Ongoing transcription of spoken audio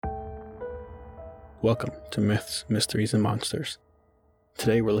Welcome to Myths, Mysteries, and Monsters.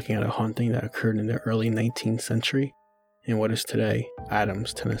 Today we're looking at a haunting that occurred in the early 19th century in what is today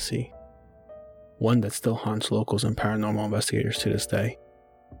Adams, Tennessee. One that still haunts locals and paranormal investigators to this day.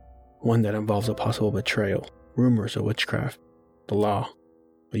 One that involves a possible betrayal, rumors of witchcraft, the law,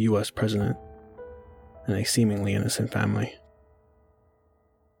 a U.S. president, and a seemingly innocent family.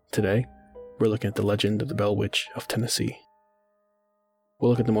 Today, we're looking at the legend of the Bell Witch of Tennessee. We'll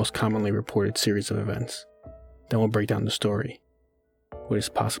look at the most commonly reported series of events. Then we'll break down the story, what is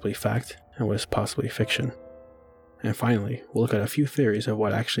possibly fact and what is possibly fiction. And finally, we'll look at a few theories of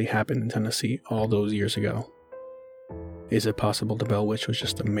what actually happened in Tennessee all those years ago. Is it possible the Bell Witch was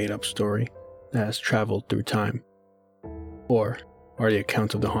just a made-up story that has traveled through time? Or are the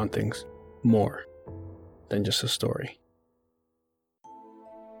accounts of the hauntings more than just a story?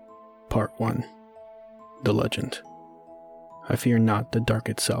 Part 1. The Legend. I fear not the dark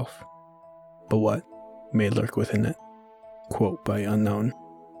itself, but what may lurk within it. Quote by Unknown.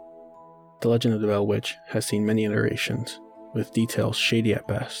 The legend of the Bell Witch has seen many iterations, with details shady at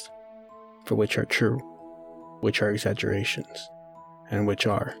best, for which are true, which are exaggerations, and which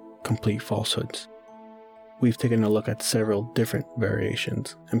are complete falsehoods. We've taken a look at several different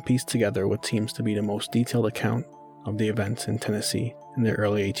variations and pieced together what seems to be the most detailed account of the events in Tennessee in the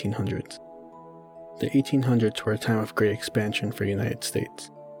early 1800s. The 1800s were a time of great expansion for the United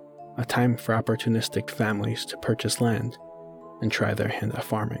States, a time for opportunistic families to purchase land and try their hand at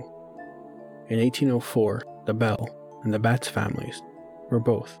farming. In 1804, the Bell and the Batts families were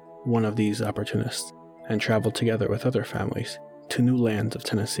both one of these opportunists and traveled together with other families to new lands of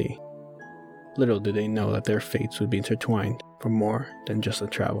Tennessee. Little did they know that their fates would be intertwined for more than just a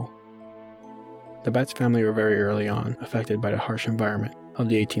travel. The Batts family were very early on affected by the harsh environment of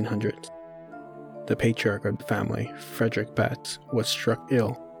the 1800s. The patriarch of the family, Frederick Batts, was struck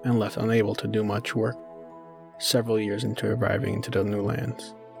ill and left unable to do much work several years into arriving into the new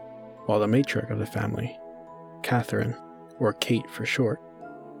lands, while the matriarch of the family, Catherine, or Kate for short,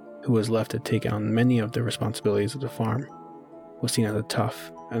 who was left to take on many of the responsibilities of the farm, was seen as a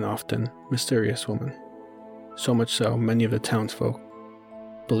tough and often mysterious woman. So much so, many of the townsfolk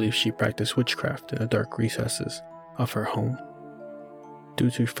believed she practiced witchcraft in the dark recesses of her home.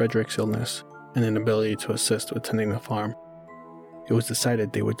 Due to Frederick's illness and inability to assist with tending the farm, it was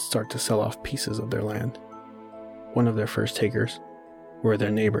decided they would start to sell off pieces of their land. One of their first takers were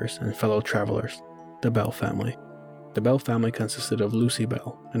their neighbors and fellow travelers, the Bell family. The Bell family consisted of Lucy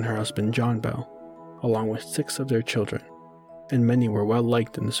Bell and her husband John Bell, along with 6 of their children, and many were well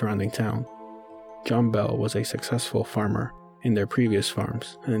liked in the surrounding town. John Bell was a successful farmer in their previous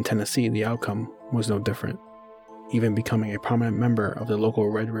farms, and in Tennessee the outcome was no different, even becoming a prominent member of the local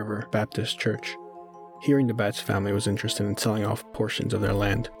Red River Baptist Church. Hearing the Batts family was interested in selling off portions of their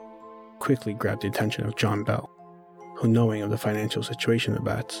land quickly grabbed the attention of John Bell, who, knowing of the financial situation of the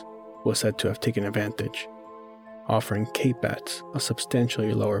Batts, was said to have taken advantage, offering Kate Batts a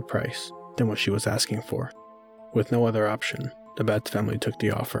substantially lower price than what she was asking for. With no other option, the Batts family took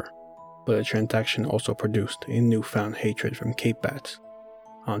the offer, but the transaction also produced a newfound hatred from Kate Batts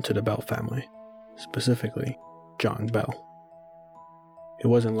onto the Bell family, specifically John Bell. It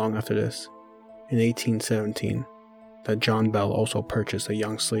wasn't long after this, in 1817, that John Bell also purchased a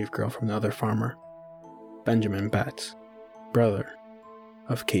young slave girl from another farmer, Benjamin Batts, brother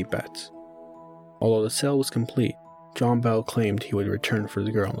of Kate Batts. Although the sale was complete, John Bell claimed he would return for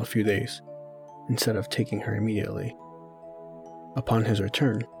the girl in a few days, instead of taking her immediately. Upon his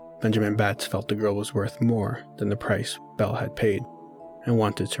return, Benjamin Batts felt the girl was worth more than the price Bell had paid, and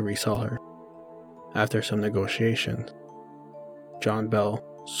wanted to resell her. After some negotiations, John Bell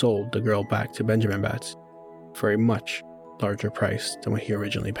sold the girl back to Benjamin Batts for a much larger price than what he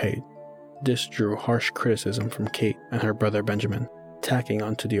originally paid. This drew harsh criticism from Kate and her brother Benjamin, tacking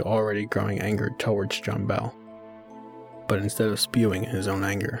onto the already growing anger towards John Bell. But instead of spewing his own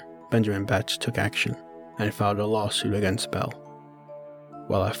anger, Benjamin Batts took action and filed a lawsuit against Bell.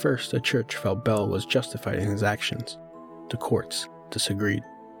 While at first the church felt Bell was justified in his actions, the courts disagreed.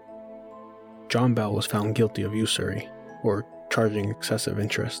 John Bell was found guilty of usury, or charging excessive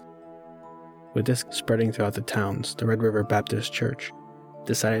interest. With this spreading throughout the towns, the Red River Baptist Church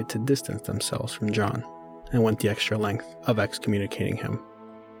decided to distance themselves from John and went the extra length of excommunicating him.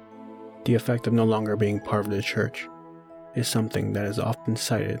 The effect of no longer being part of the church is something that is often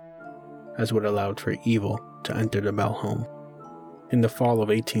cited as what allowed for evil to enter the Bell home. In the fall of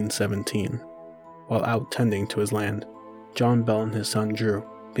 1817, while out tending to his land, John Bell and his son Drew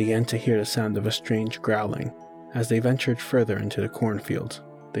began to hear the sound of a strange growling. As they ventured further into the cornfields,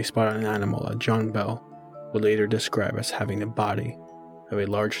 they spotted an animal that John Bell would later describe as having the body of a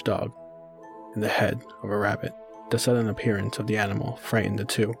large dog and the head of a rabbit. The sudden appearance of the animal frightened the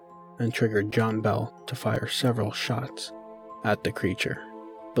two and triggered John Bell to fire several shots at the creature.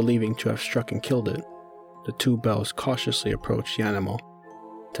 Believing to have struck and killed it, the two Bells cautiously approached the animal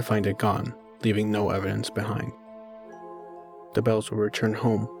to find it gone, leaving no evidence behind. The Bells would return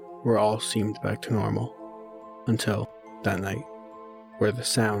home where all seemed back to normal, until that night, where the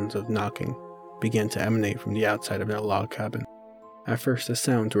sounds of knocking began to emanate from the outside of their log cabin. At first the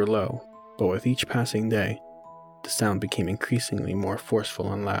sounds were low, but with each passing day, the sound became increasingly more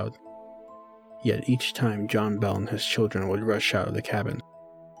forceful and loud. Yet each time John Bell and his children would rush out of the cabin,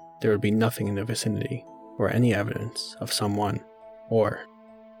 there would be nothing in the vicinity or any evidence of someone or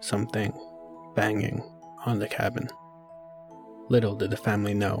something banging on the cabin. Little did the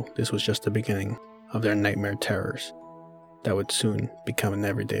family know this was just the beginning of their nightmare terrors that would soon become an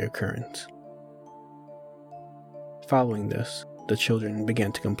everyday occurrence. Following this, the children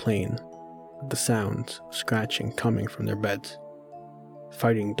began to complain of the sounds of scratching coming from their beds,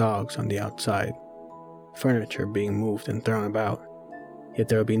 fighting dogs on the outside, furniture being moved and thrown about, yet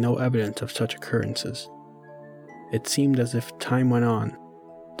there would be no evidence of such occurrences. It seemed as if time went on,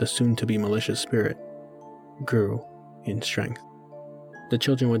 the soon-to-be malicious spirit grew in strength. The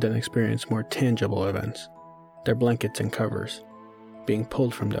children would then experience more tangible events, their blankets and covers being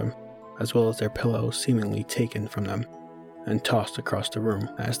pulled from them, as well as their pillows seemingly taken from them and tossed across the room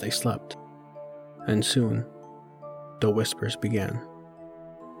as they slept. And soon, the whispers began.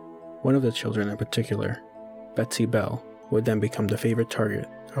 One of the children in particular, Betsy Bell, would then become the favorite target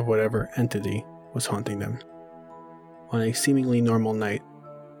of whatever entity was haunting them. On a seemingly normal night,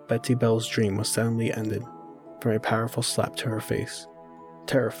 Betsy Bell's dream was suddenly ended from a powerful slap to her face.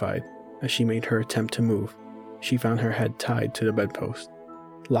 Terrified, as she made her attempt to move, she found her head tied to the bedpost,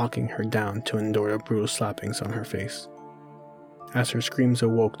 locking her down to endure the brutal slappings on her face. As her screams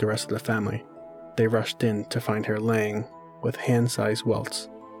awoke the rest of the family, they rushed in to find her laying with hand-sized welts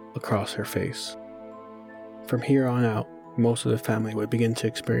across her face. From here on out, most of the family would begin to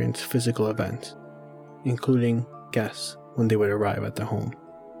experience physical events, including guests when they would arrive at the home.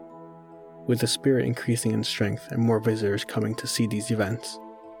 With the spirit increasing in strength and more visitors coming to see these events,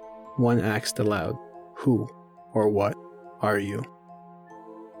 one asked aloud, "Who or what are you?"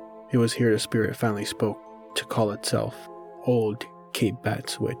 It was here the spirit finally spoke to call itself Old Kate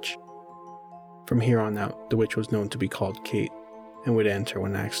Batts Witch. From here on out, the witch was known to be called Kate and would answer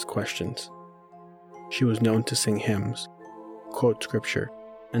when asked questions. She was known to sing hymns, quote scripture,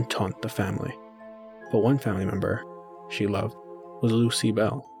 and taunt the family. But one family member she loved was Lucy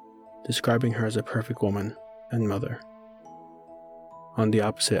Bell, describing her as a perfect woman and mother. On the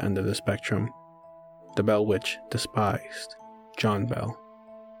opposite end of the spectrum, the Bell Witch despised John Bell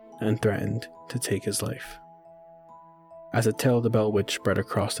and threatened to take his life. As the tale of the Bell Witch spread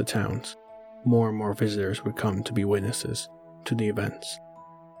across the towns, more and more visitors would come to be witnesses to the events.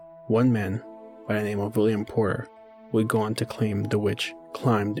 One man, by the name of William Porter, would go on to claim the witch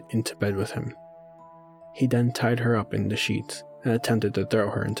climbed into bed with him. He then tied her up in the sheets and attempted to throw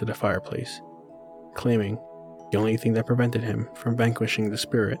her into the fireplace, claiming the only thing that prevented him from vanquishing the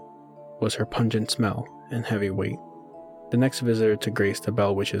spirit was her pungent smell and heavy weight. The next visitor to grace the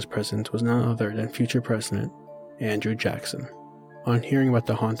Bell Witch's presence was none other than future President Andrew Jackson. On hearing about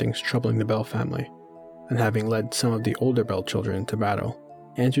the hauntings troubling the Bell family, and having led some of the older Bell children into battle,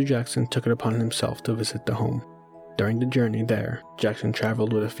 Andrew Jackson took it upon himself to visit the home. During the journey there, Jackson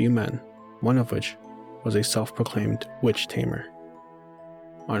traveled with a few men, one of which was a self-proclaimed witch tamer.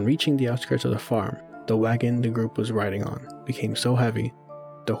 On reaching the outskirts of the farm, the wagon the group was riding on became so heavy,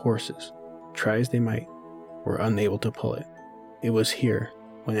 the horses, try as they might, were unable to pull it. It was here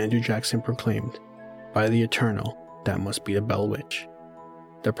when Andrew Jackson proclaimed, "By the Eternal, that must be the Bell Witch."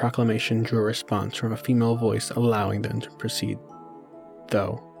 The proclamation drew a response from a female voice allowing them to proceed,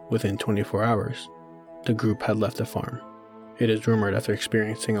 though, within 24 hours, the group had left the farm. It is rumored after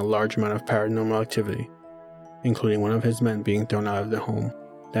experiencing a large amount of paranormal activity, including one of his men being thrown out of the home,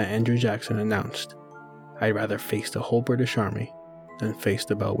 that Andrew Jackson announced, "I'd rather face the whole British Army than face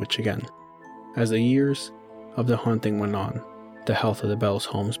the Bell Witch again." As the years of the haunting went on, the health of the Bell's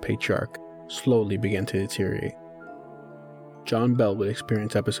home's patriarch slowly began to deteriorate. John Bell would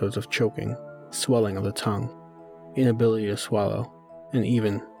experience episodes of choking, swelling of the tongue, inability to swallow, and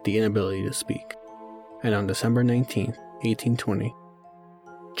even the inability to speak. And on December 19, 1820,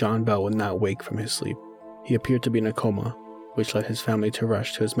 John Bell would not wake from his sleep. He appeared to be in a coma, which led his family to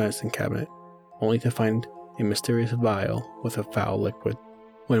rush to his medicine cabinet, only to find a mysterious vial with a foul liquid.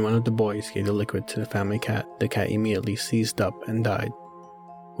 When one of the boys gave the liquid to the family cat, the cat immediately seized up and died.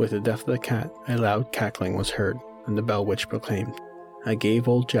 With the death of the cat, a loud cackling was heard, and the Bell Witch proclaimed, I gave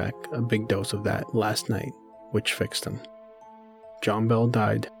old Jack a big dose of that last night, which fixed him. John Bell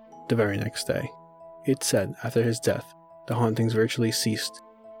died the very next day. It's said after his death, the hauntings virtually ceased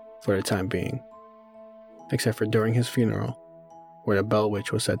for the time being, except for during his funeral, where the Bell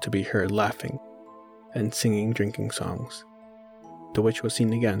Witch was said to be heard laughing and singing drinking songs. The witch was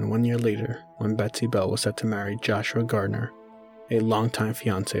seen again 1 year later when Betsy Bell was set to marry Joshua Gardner, a longtime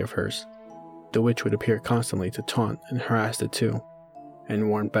fiancé of hers. The witch would appear constantly to taunt and harass the two, and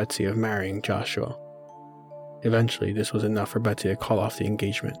warn Betsy of marrying Joshua. Eventually, this was enough for Betsy to call off the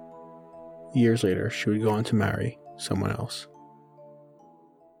engagement. Years later, she would go on to marry someone else.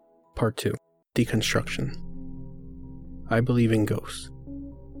 Part 2. Deconstruction. I believe in ghosts,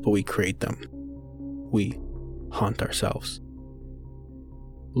 but we create them. We haunt ourselves.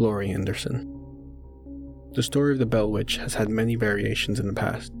 Laurie Anderson. The story of the Bell Witch has had many variations in the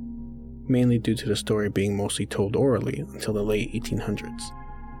past, mainly due to the story being mostly told orally until the late 1800s.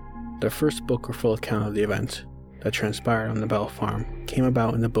 The first book or full account of the events that transpired on the Bell farm came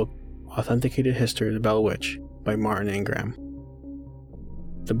about in the book Authenticated History of the Bell Witch by Martin Ingram.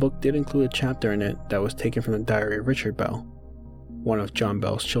 The book did include a chapter in it that was taken from the diary of Richard Bell, one of John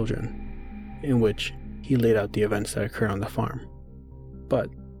Bell's children, in which he laid out the events that occurred on the farm. But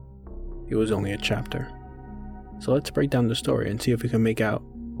it was only a chapter. So let's break down the story and see if we can make out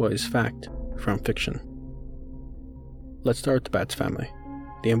what is fact from fiction. Let's start with the Batts family.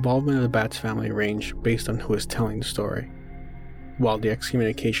 The involvement of the Batts family ranged based on who is telling the story. While the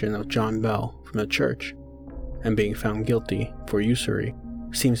excommunication of John Bell from the church and being found guilty for usury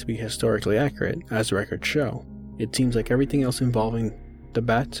seems to be historically accurate, as the records show, it seems like everything else involving the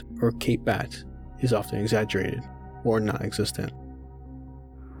Batts or Kate Batts is often exaggerated or non-existent.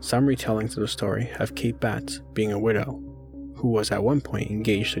 Some retellings of the story have Kate Batts being a widow who was at one point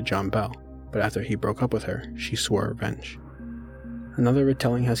engaged to John Bell, but after he broke up with her, she swore revenge. Another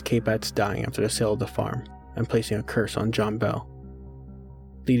retelling has Kate Batts dying after the sale of the farm and placing a curse on John Bell,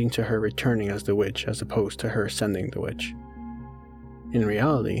 leading to her returning as the witch as opposed to her sending the witch. In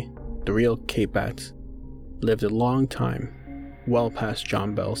reality, the real Kate Batts lived a long time, well past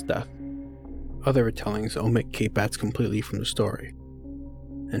John Bell's death. Other retellings omit Kate Batts completely from the story,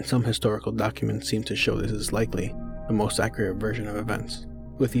 and some historical documents seem to show this is likely the most accurate version of events,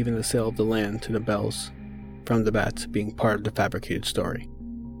 with even the sale of the land to the Bells from the Batts being part of the fabricated story.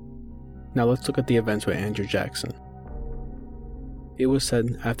 Now let's look at the events with Andrew Jackson. It was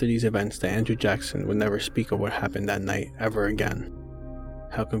said after these events that Andrew Jackson would never speak of what happened that night ever again.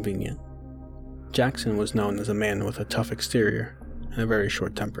 How convenient. Jackson was known as a man with a tough exterior and a very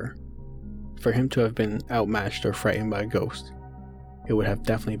short temper. For him to have been outmatched or frightened by a ghost, it would have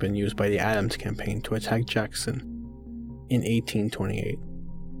definitely been used by the Adams campaign to attack Jackson in 1828.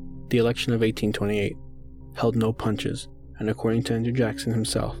 The election of 1828 held no punches, and according to Andrew Jackson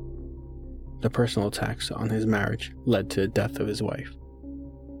himself, the personal attacks on his marriage led to the death of his wife.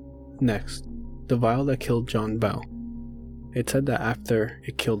 Next, the vial that killed John Bell. It said that after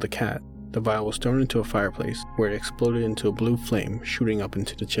it killed the cat, the vial was thrown into a fireplace where it exploded into a blue flame shooting up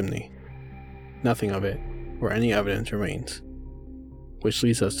into the chimney. Nothing of it, or any evidence, remains, which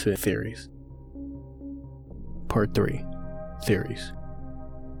leads us to theories. Part 3. Theories.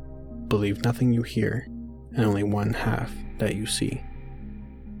 Believe nothing you hear, and only one half that you see.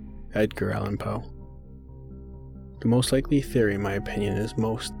 Edgar Allan Poe. The most likely theory, in my opinion, is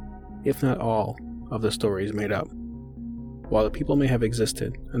most, if not all, of the stories made up. While the people may have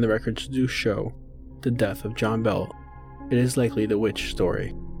existed, and the records do show the death of John Bell, it is likely the witch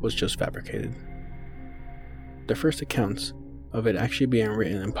story was just fabricated. The first accounts of it actually being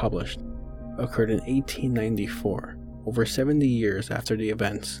written and published occurred in 1894, over 70 years after the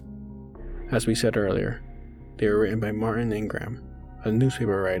events. As we said earlier, they were written by Martin Ingram, a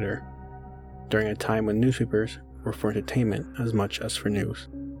newspaper writer, during a time when newspapers were for entertainment as much as for news.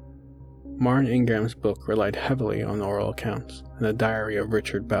 Martin Ingram's book relied heavily on oral accounts and the diary of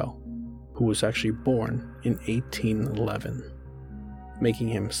Richard Bell, who was actually born in 1811, making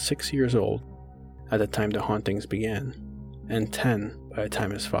him 6 years old at the time the hauntings began, and 10 by the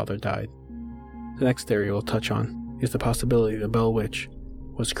time his father died. The next theory we'll touch on is the possibility the Bell Witch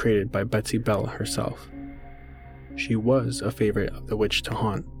was created by Betsy Bell herself. She was a favorite of the witch to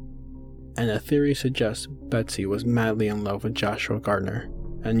haunt, and a theory suggests Betsy was madly in love with Joshua Gardner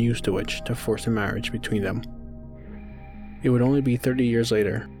and used the witch to force a marriage between them. It would only be 30 years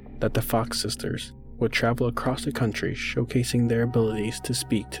later that the Fox sisters would travel across the country showcasing their abilities to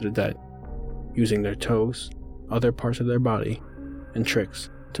speak to the dead, using their toes, other parts of their body, and tricks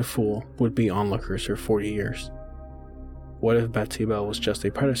to fool would-be onlookers for 40 years. What if Betsy Bell was just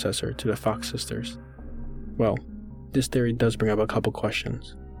a predecessor to the Fox sisters? Well, This theory does bring up a couple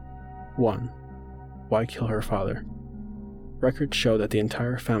questions. 1. Why kill her father? Records show that the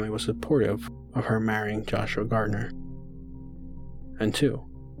entire family was supportive of her marrying Joshua Gardner. And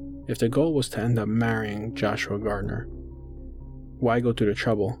 2. If the goal was to end up marrying Joshua Gardner, why go through the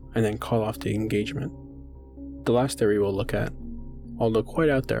trouble and then call off the engagement? The last theory we'll look at, although quite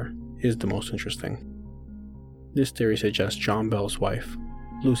out there, is the most interesting. This theory suggests John Bell's wife,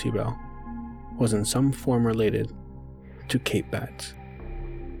 Lucy Bell, was in some form related to Kate Batts.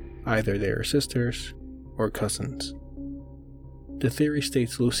 Either they are sisters or cousins. The theory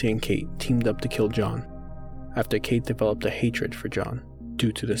states Lucy and Kate teamed up to kill John after Kate developed a hatred for John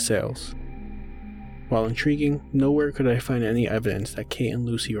due to the sales. While intriguing, nowhere could I find any evidence that Kate and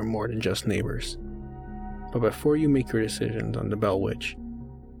Lucy were more than just neighbors. But before you make your decisions on the Bell Witch,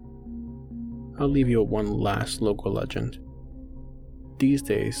 I'll leave you with one last local legend. These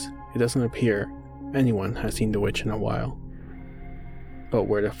days, it doesn't appear anyone has seen the witch in a while. But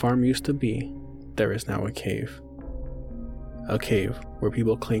where the farm used to be, there is now a cave. A cave where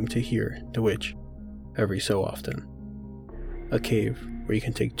people claim to hear the witch every so often. A cave where you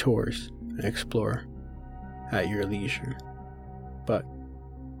can take tours and explore at your leisure. But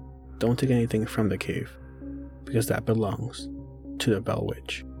don't take anything from the cave, because that belongs to the Bell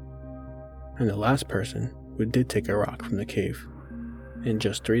Witch. And the last person who did take a rock from the cave in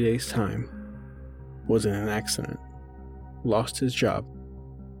just 3 days' time was in an accident, lost his job,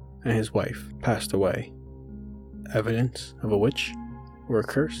 and his wife passed away. Evidence of a witch or a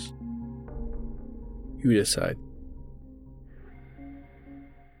curse? You decide.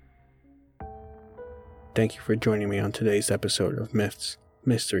 Thank you for joining me on today's episode of Myths,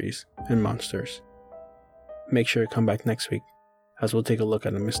 Mysteries, and Monsters. Make sure to come back next week, as we'll take a look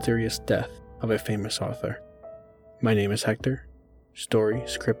at the mysterious death of a famous author. My name is Hector. Story,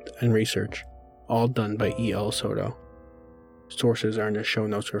 script, and research, all done by E.L. Soto. Sources are in the show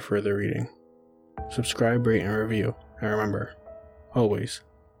notes for further reading. Subscribe, rate, and review, and remember, always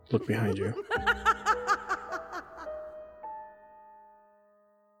look behind you.